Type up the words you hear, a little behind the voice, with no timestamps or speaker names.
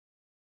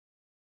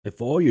If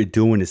all you're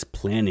doing is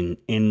planning,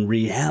 in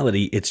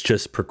reality, it's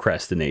just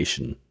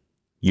procrastination.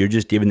 You're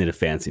just giving it a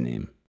fancy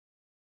name.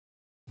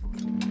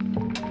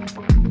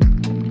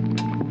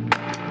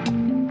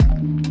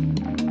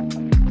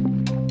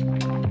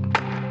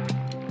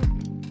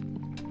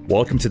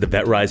 Welcome to the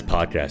VetRise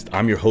Podcast.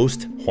 I'm your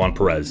host, Juan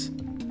Perez.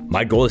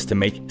 My goal is to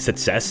make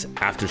success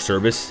after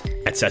service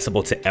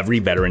accessible to every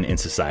veteran in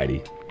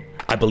society.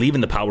 I believe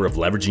in the power of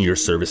leveraging your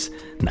service,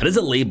 not as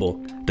a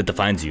label that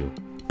defines you,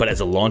 but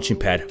as a launching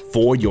pad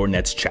for your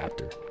next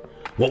chapter.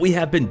 What we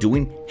have been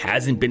doing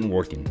hasn't been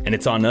working, and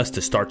it's on us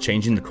to start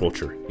changing the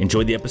culture.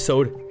 Enjoy the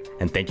episode,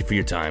 and thank you for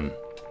your time.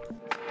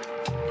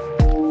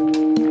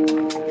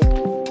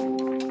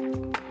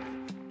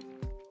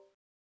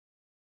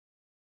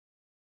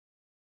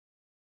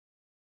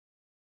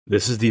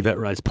 This is the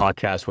VetRise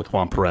Podcast with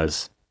Juan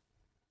Perez.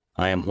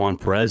 I am Juan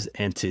Perez,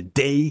 and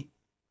today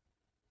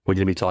we're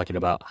going to be talking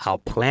about how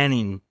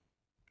planning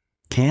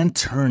can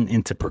turn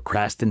into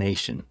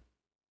procrastination.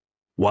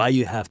 Why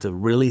you have to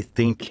really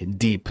think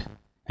deep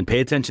and pay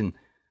attention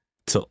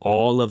to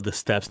all of the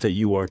steps that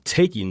you are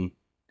taking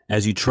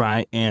as you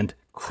try and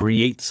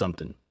create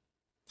something.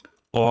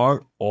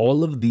 Are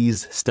all of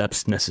these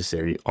steps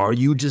necessary? Are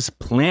you just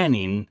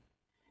planning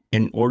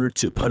in order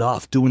to put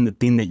off doing the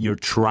thing that you're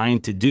trying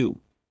to do?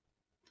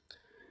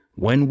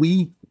 When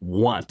we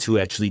want to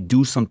actually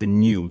do something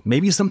new,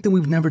 maybe something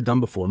we've never done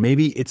before,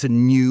 maybe it's a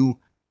new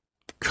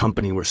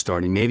company we're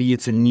starting, maybe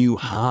it's a new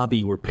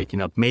hobby we're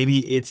picking up, maybe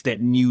it's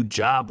that new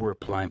job we're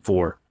applying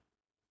for,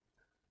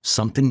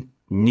 something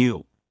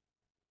new.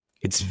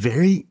 It's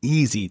very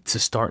easy to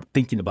start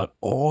thinking about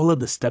all of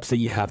the steps that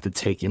you have to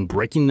take and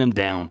breaking them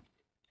down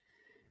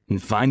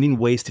and finding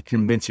ways to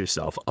convince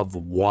yourself of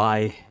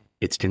why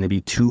it's going to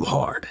be too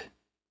hard,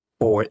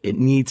 or it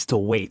needs to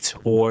wait,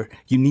 or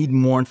you need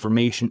more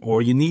information,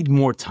 or you need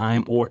more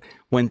time, or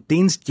when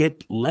things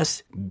get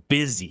less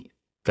busy.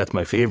 That's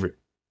my favorite.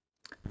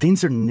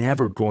 Things are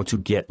never going to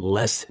get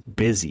less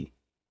busy.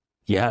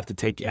 You have to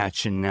take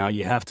action now.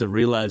 You have to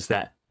realize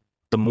that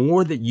the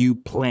more that you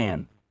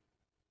plan,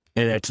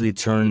 it actually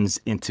turns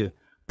into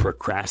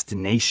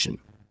procrastination.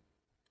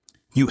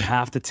 You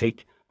have to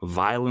take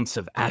violence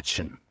of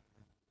action.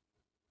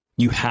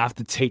 You have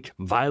to take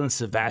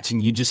violence of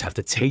action. You just have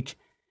to take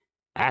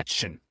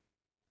action,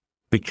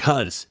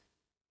 because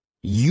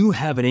you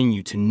have it in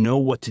you to know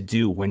what to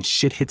do when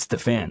shit hits the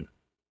fan.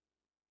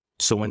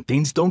 So when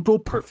things don't go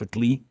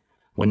perfectly,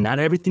 when not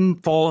everything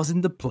falls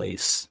into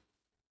place,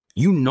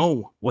 you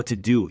know what to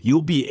do.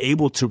 You'll be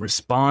able to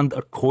respond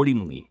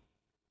accordingly.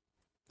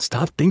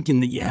 Stop thinking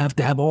that you have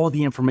to have all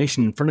the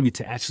information in front of you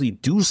to actually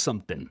do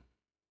something.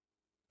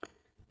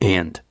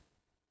 And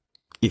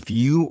if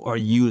you are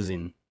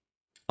using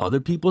other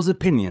people's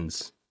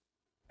opinions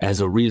as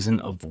a reason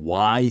of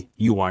why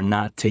you are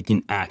not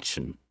taking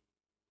action,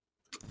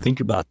 think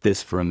about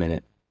this for a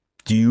minute.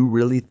 Do you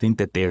really think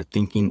that they are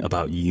thinking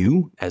about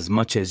you as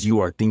much as you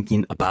are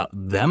thinking about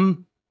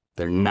them?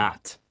 They're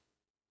not.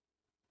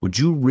 Would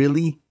you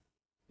really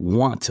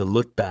want to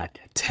look back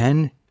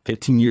 10,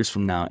 15 years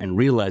from now and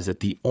realize that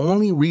the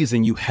only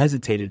reason you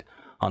hesitated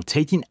on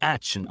taking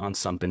action on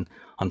something,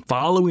 on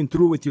following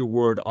through with your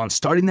word, on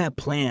starting that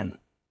plan,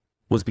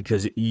 was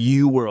because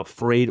you were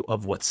afraid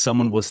of what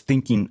someone was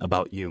thinking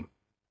about you?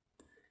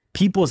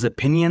 People's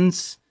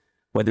opinions,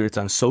 whether it's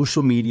on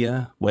social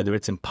media, whether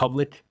it's in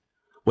public,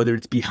 whether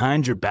it's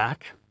behind your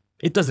back,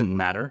 it doesn't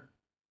matter,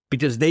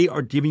 because they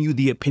are giving you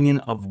the opinion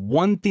of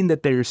one thing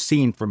that they're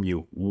seeing from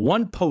you.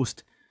 One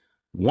post,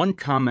 one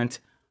comment,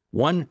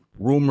 one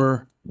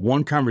rumor,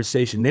 one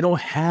conversation. They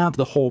don't have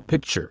the whole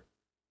picture.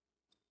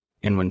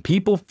 And when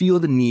people feel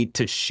the need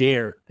to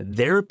share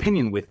their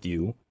opinion with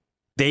you,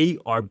 they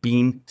are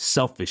being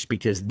selfish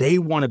because they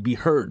want to be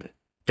heard.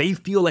 They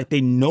feel like they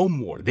know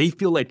more. They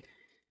feel like,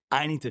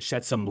 I need to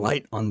shed some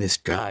light on this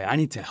guy. I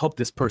need to help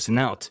this person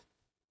out.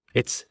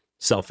 It's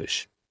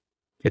selfish.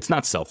 It's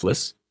not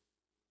selfless.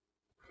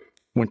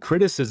 When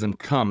criticism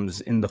comes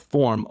in the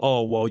form,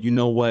 oh, well, you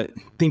know what?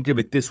 Think of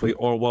it this way.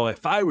 Or, well,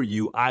 if I were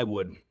you, I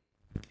would.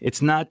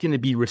 It's not going to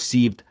be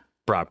received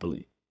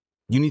properly.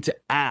 You need to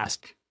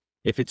ask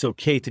if it's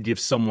okay to give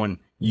someone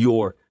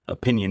your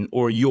opinion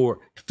or your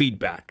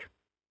feedback.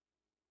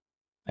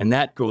 And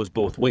that goes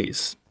both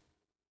ways.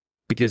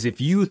 Because if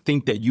you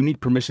think that you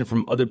need permission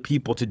from other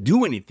people to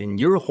do anything,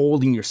 you're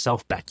holding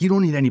yourself back. You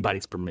don't need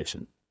anybody's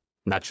permission.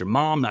 Not your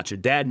mom, not your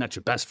dad, not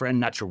your best friend,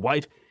 not your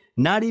wife,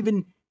 not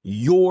even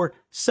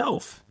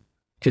yourself.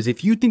 Because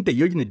if you think that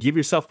you're going to give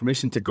yourself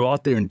permission to go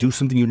out there and do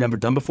something you've never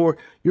done before,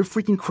 you're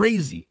freaking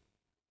crazy.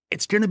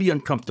 It's going to be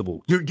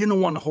uncomfortable. You're going to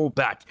want to hold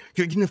back.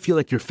 You're going to feel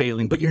like you're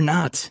failing, but you're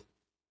not.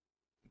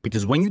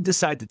 Because when you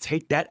decide to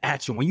take that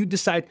action, when you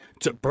decide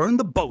to burn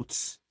the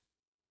boats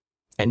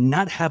and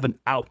not have an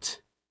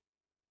out,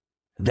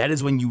 that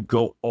is when you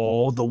go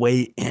all the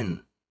way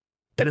in.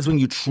 That is when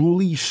you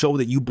truly show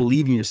that you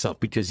believe in yourself.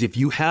 Because if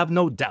you have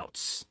no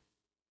doubts,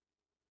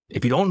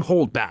 if you don't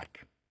hold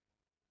back,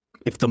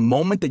 if the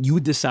moment that you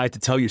decide to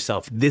tell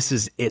yourself, this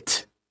is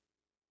it,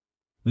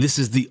 this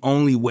is the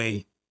only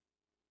way,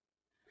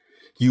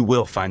 you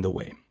will find a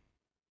way.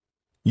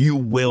 You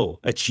will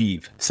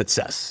achieve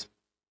success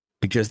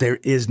because there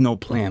is no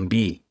plan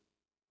B.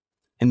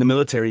 In the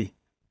military,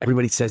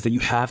 everybody says that you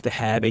have to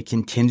have a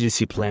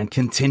contingency plan.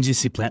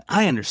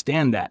 I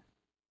understand that,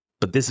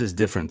 but this is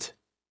different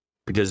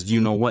because you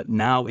know what?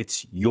 Now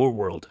it's your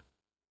world.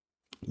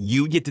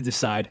 You get to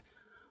decide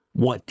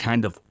what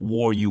kind of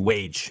war you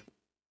wage,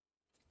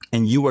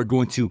 and you are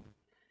going to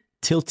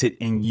tilt it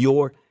in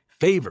your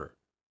favor.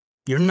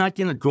 You're not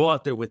going to go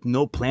out there with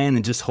no plan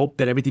and just hope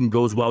that everything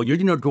goes well. You're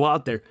going to go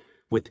out there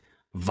with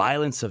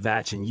violence of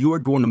action. You are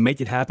going to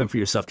make it happen for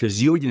yourself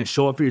because you are going to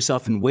show up for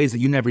yourself in ways that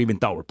you never even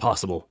thought were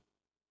possible.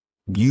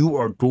 You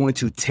are going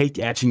to take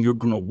action. You're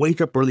going to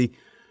wake up early.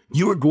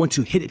 You are going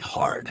to hit it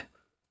hard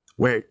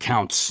where it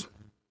counts.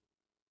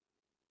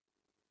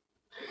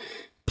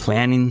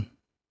 Planning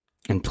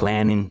and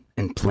planning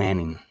and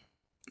planning.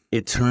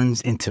 It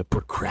turns into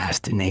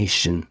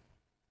procrastination.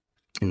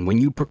 And when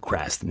you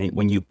procrastinate,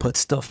 when you put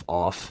stuff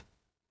off,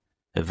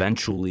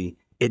 eventually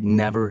it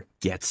never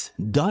gets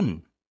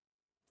done.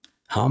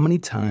 How many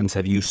times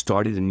have you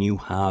started a new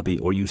hobby,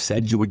 or you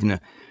said you were going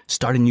to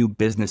start a new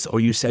business, or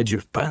you said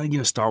you're finally going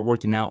to start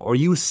working out, or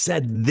you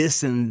said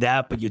this and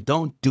that, but you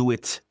don't do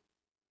it?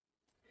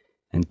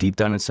 And deep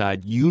down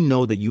inside, you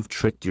know that you've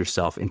tricked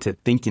yourself into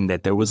thinking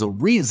that there was a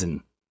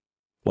reason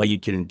why you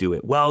couldn't do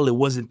it. Well, it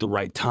wasn't the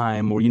right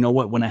time, or you know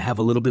what, when I have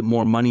a little bit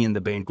more money in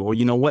the bank, or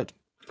you know what,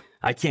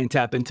 I can't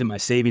tap into my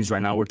savings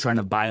right now. We're trying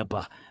to buy up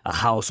a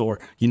house, or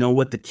you know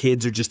what, the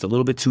kids are just a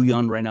little bit too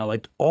young right now.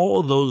 Like,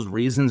 all those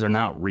reasons are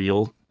not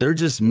real. They're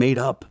just made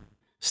up.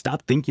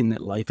 Stop thinking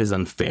that life is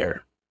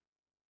unfair.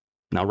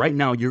 Now, right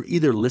now, you're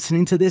either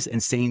listening to this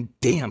and saying,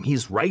 damn,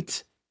 he's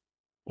right,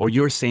 or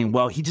you're saying,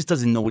 well, he just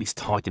doesn't know what he's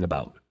talking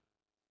about.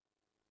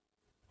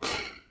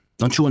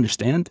 Don't you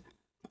understand?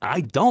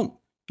 I don't.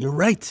 You're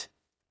right.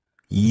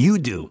 You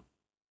do.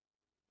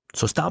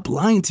 So stop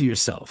lying to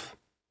yourself.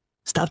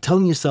 Stop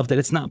telling yourself that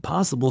it's not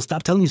possible.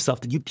 Stop telling yourself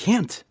that you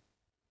can't.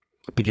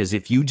 Because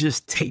if you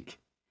just take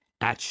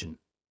action,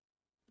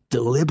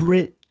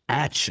 deliberate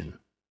action,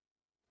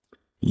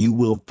 you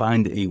will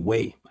find a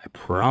way. I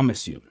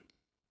promise you.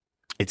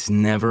 It's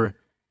never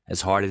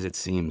as hard as it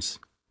seems.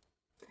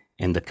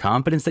 And the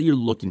confidence that you're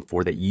looking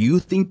for, that you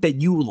think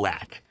that you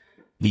lack,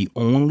 the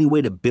only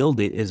way to build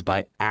it is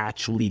by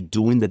actually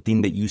doing the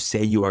thing that you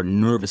say you are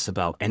nervous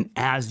about. And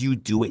as you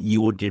do it,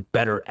 you will get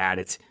better at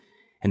it.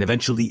 And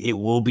eventually it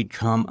will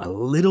become a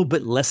little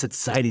bit less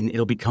exciting.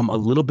 It'll become a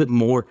little bit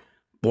more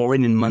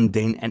boring and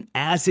mundane. And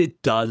as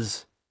it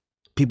does,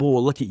 people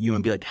will look at you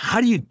and be like, how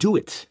do you do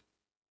it?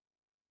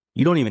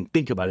 You don't even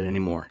think about it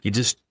anymore. You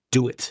just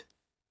do it.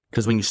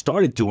 Because when you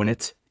started doing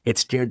it, it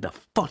scared the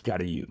fuck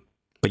out of you,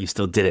 but you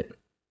still did it.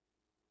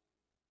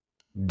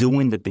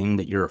 Doing the thing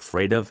that you're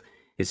afraid of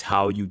is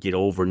how you get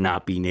over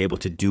not being able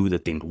to do the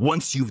thing.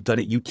 Once you've done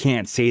it, you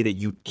can't say that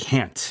you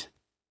can't.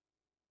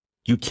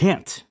 You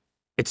can't.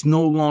 It's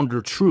no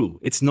longer true.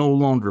 It's no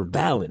longer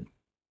valid.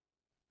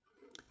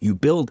 You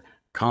build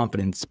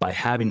confidence by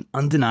having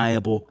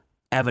undeniable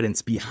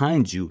evidence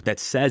behind you that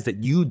says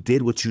that you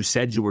did what you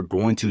said you were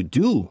going to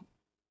do.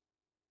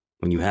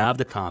 When you have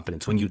the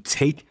confidence, when you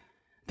take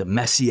the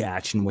messy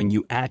action, when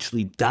you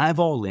actually dive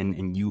all in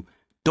and you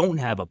don't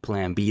have a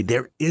plan B,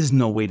 there is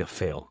no way to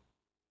fail.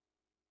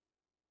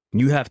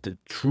 You have to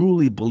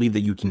truly believe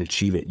that you can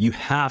achieve it. You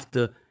have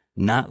to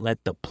not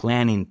let the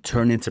planning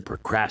turn into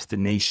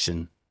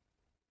procrastination.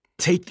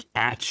 Take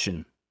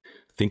action.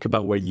 Think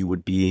about where you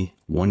would be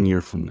 1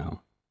 year from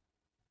now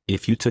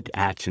if you took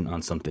action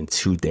on something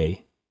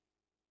today.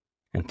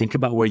 And think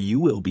about where you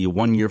will be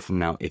 1 year from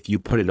now if you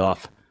put it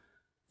off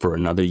for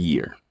another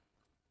year.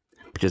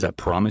 Because I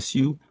promise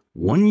you,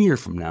 1 year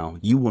from now,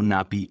 you will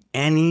not be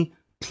any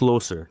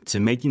closer to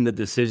making the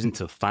decision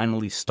to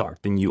finally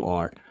start than you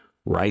are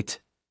right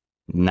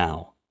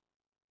now.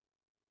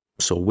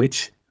 So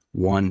which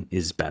one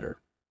is better?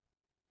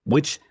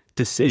 Which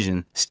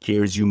decision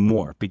scares you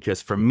more?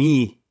 Because for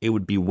me, it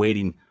would be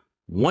waiting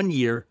 1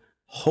 year,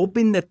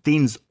 hoping that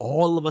things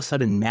all of a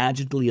sudden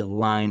magically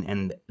align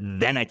and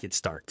then I could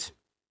start.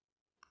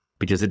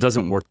 Because it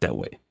doesn't work that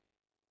way.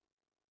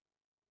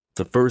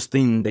 The first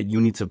thing that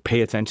you need to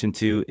pay attention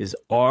to is,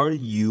 are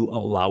you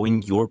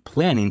allowing your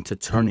planning to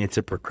turn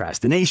into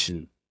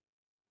procrastination?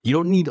 You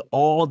don't need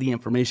all the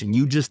information.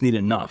 You just need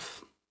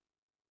enough.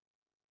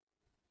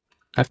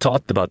 I've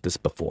talked about this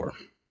before.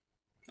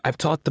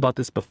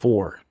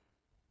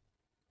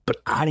 But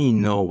I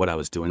didn't know what I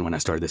was doing when I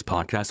started this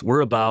podcast.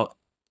 We're about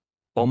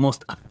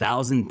almost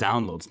 1,000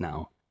 downloads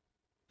now.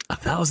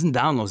 1,000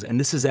 downloads, and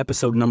this is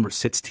episode number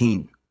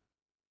 16.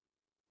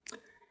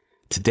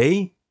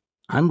 Today,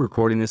 I'm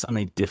recording this on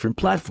a different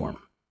platform.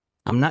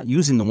 I'm not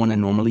using the one I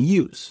normally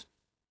use.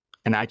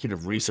 And I could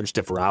have researched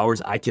it for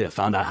hours. I could have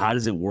found out, how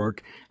does it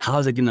work? How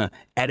is it going to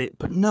edit?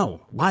 But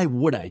no, why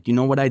would I? You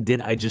know what I did?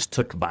 I just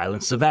took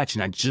violence of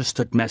action. I just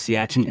took messy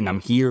action, and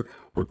I'm here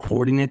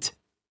recording it.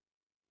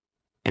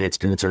 And it's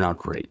going to turn out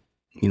great.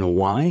 You know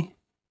why?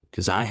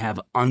 Because I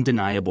have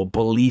undeniable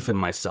belief in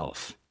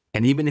myself.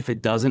 And even if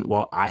it doesn't,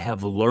 well, I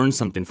have learned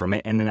something from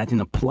it, and then I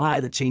can apply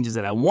the changes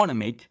that I want to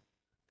make,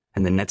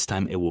 and the next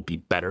time it will be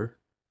better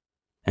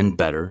and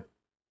better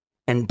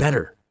and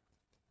better.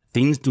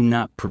 Things do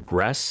not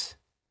progress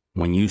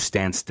when you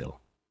stand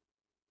still.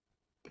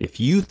 If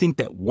you think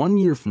that 1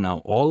 year from now,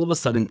 all of a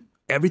sudden,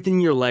 everything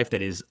in your life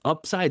that is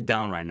upside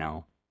down right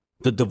now,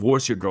 the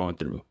divorce you're going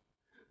through,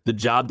 the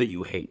job that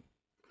you hate,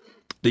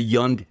 the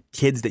young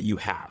kids that you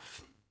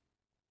have,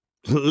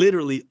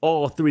 literally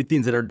all three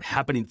things that are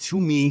happening to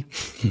me.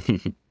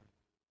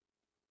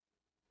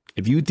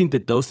 If you think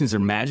that those things are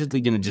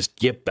magically going to just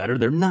get better,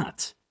 they're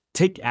not.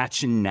 Take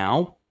action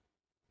now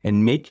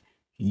and make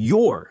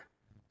your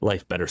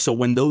life better. So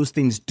when those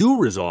things do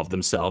resolve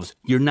themselves,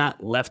 you're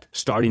not left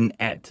starting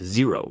at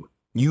zero.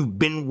 You've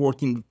been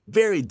working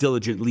very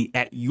diligently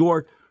at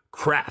your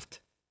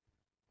craft,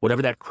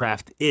 whatever that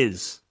craft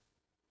is.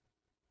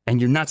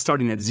 And you're not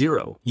starting at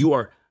zero. You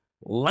are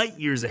light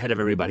years ahead of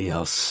everybody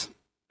else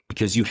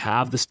because you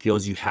have the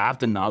skills, you have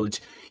the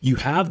knowledge, you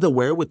have the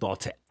wherewithal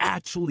to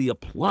actually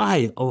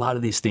apply a lot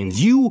of these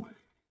things. You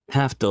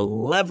have to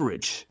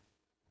leverage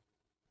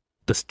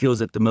the skills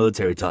that the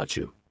military taught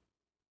you.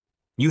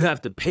 You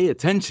have to pay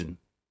attention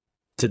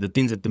to the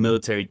things that the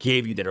military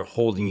gave you that are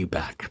holding you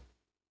back.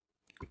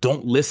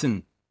 Don't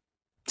listen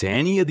to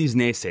any of these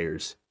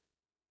naysayers.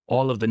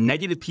 All of the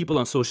negative people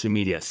on social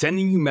media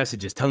sending you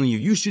messages telling you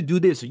you should do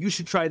this or you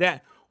should try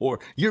that, or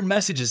your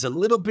message is a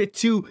little bit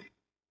too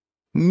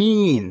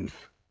mean.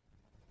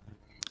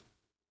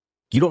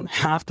 You don't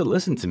have to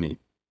listen to me.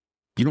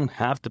 You don't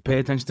have to pay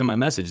attention to my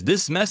message.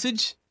 This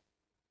message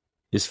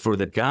is for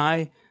the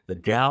guy, the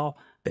gal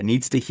that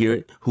needs to hear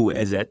it, who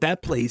is at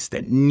that place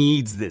that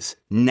needs this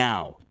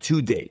now,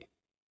 today,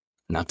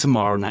 not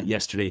tomorrow, not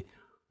yesterday,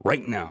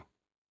 right now.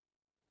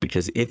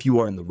 Because if you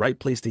are in the right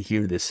place to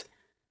hear this,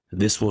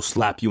 this will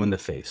slap you in the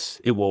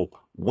face. It will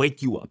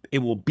wake you up. It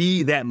will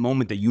be that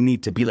moment that you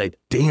need to be like,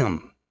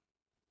 damn,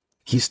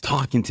 he's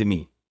talking to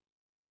me.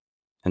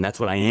 And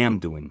that's what I am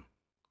doing.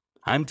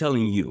 I'm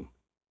telling you,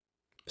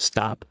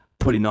 stop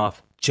putting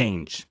off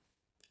change.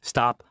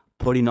 Stop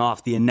putting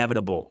off the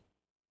inevitable.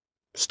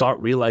 Start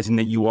realizing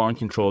that you are in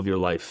control of your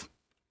life.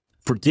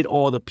 Forget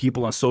all the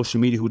people on social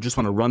media who just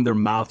want to run their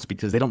mouths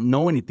because they don't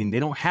know anything. They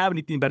don't have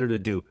anything better to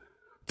do.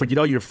 Forget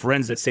all your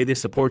friends that say they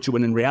support you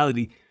when in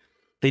reality,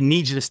 they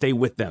need you to stay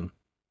with them.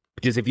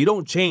 Because if you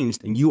don't change,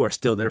 then you are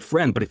still their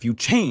friend. But if you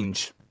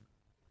change,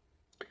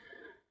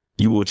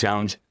 you will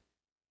challenge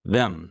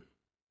them.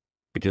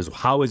 Because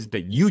how is it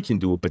that you can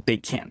do it, but they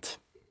can't?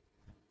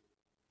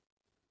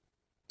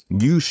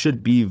 You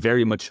should be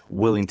very much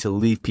willing to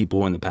leave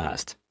people in the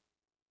past.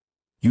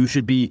 You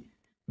should be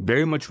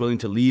very much willing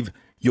to leave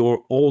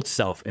your old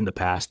self in the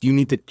past. You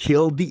need to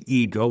kill the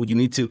ego. You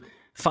need to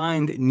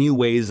find new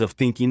ways of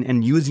thinking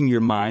and using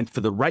your mind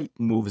for the right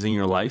moves in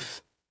your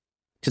life.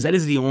 Because that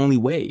is the only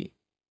way.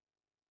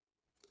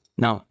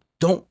 Now,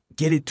 don't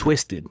get it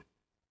twisted.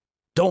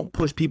 Don't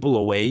push people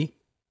away.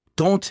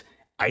 Don't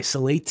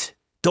isolate.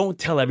 Don't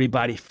tell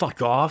everybody,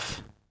 fuck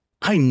off.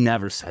 I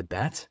never said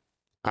that.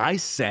 I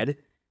said,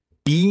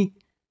 be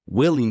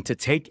willing to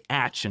take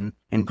action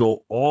and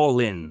go all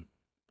in.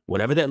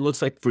 Whatever that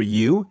looks like for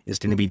you is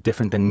going to be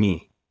different than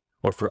me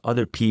or for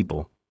other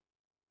people.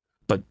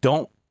 But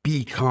don't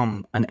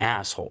become an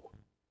asshole.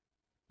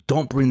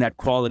 Don't bring that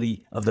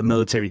quality of the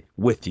military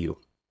with you.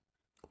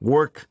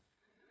 Work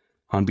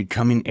on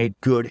becoming a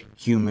good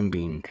human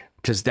being,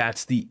 because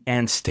that's the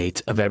end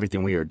state of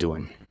everything we are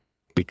doing.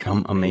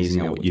 Become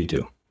amazing at what you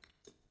do.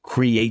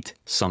 Create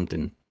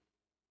something.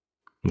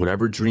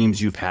 Whatever dreams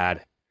you've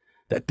had,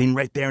 that thing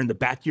right there in the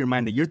back of your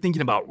mind that you're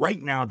thinking about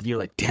right now, that you're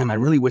like, damn, I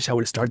really wish I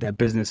would have started that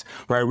business,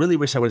 or I really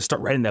wish I would have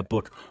started writing that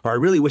book, or I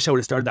really wish I would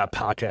have started that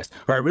podcast,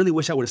 or I really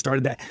wish I would have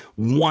started that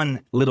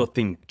one little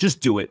thing.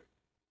 Just do it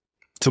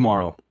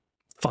tomorrow.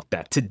 Fuck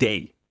that.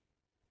 Today.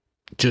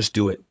 Just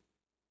do it.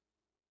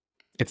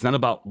 It's not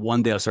about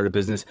one day I'll start a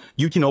business.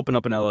 You can open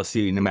up an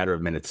LLC in a matter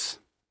of minutes.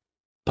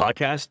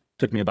 Podcast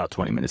took me about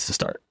 20 minutes to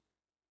start.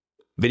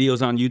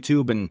 Videos on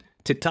YouTube and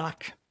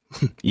TikTok,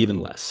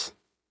 even less.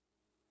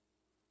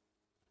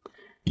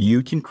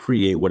 You can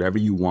create whatever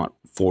you want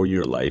for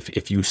your life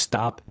if you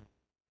stop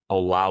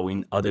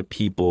allowing other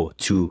people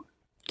to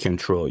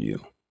control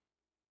you.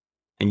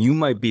 And you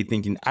might be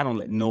thinking, I don't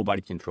let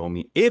nobody control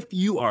me. If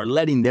you are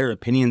letting their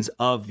opinions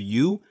of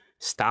you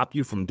stop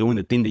you from doing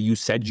the thing that you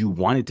said you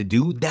wanted to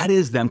do, that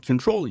is them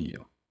controlling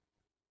you.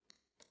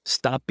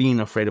 Stop being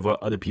afraid of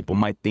what other people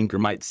might think or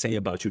might say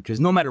about you, because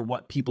no matter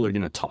what, people are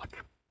going to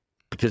talk.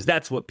 Because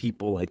that's what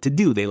people like to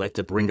do. They like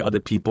to bring other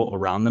people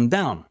around them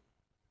down.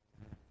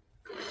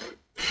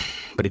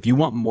 But if you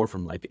want more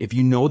from life, if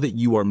you know that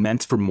you are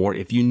meant for more,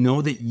 if you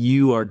know that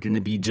you are going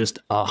to be just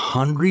a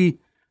hungry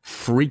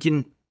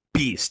freaking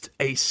beast,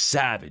 a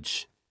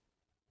savage,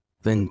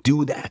 then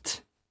do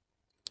that.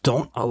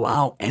 Don't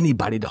allow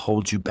anybody to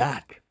hold you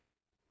back.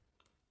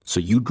 So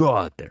you go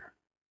out there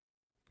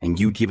and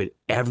you give it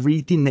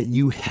everything that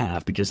you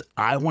have, because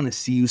I want to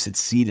see you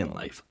succeed in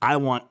life. I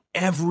want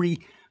every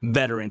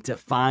veteran to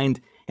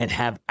find and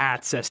have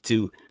access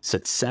to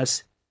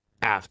success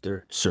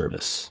after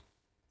service,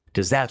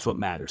 because that's what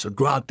matters. So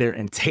go out there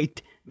and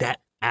take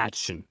that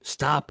action.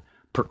 Stop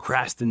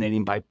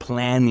procrastinating by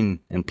planning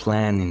and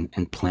planning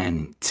and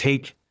planning.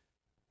 Take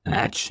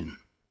action.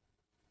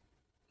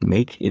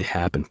 Make it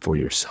happen for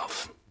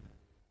yourself.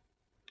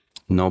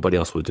 Nobody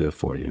else will do it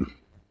for you.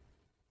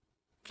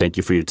 Thank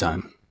you for your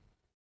time.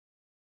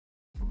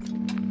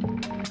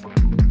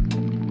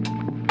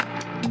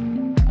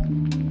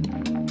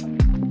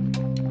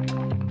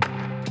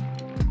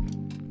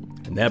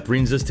 And that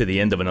brings us to the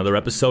end of another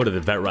episode of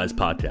the VetRise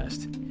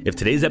Podcast. If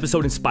today's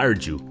episode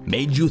inspired you,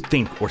 made you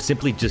think, or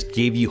simply just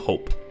gave you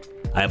hope,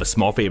 I have a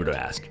small favor to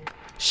ask.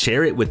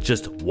 Share it with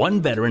just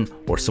one veteran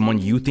or someone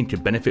you think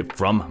could benefit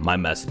from my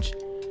message.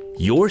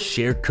 Your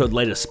share could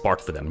light a spark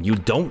for them. You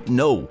don't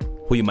know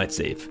who you might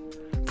save.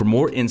 For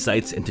more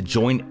insights and to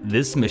join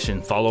this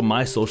mission, follow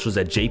my socials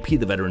at JP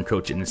the Veteran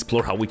Coach and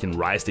explore how we can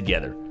rise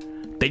together.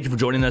 Thank you for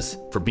joining us,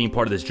 for being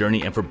part of this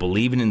journey, and for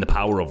believing in the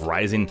power of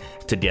rising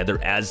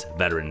together as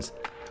veterans.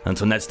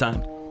 Until next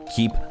time,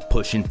 keep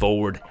pushing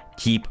forward,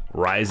 keep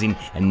rising,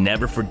 and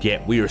never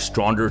forget we are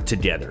stronger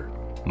together.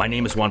 My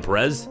name is Juan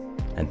Perez,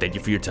 and thank you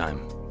for your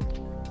time.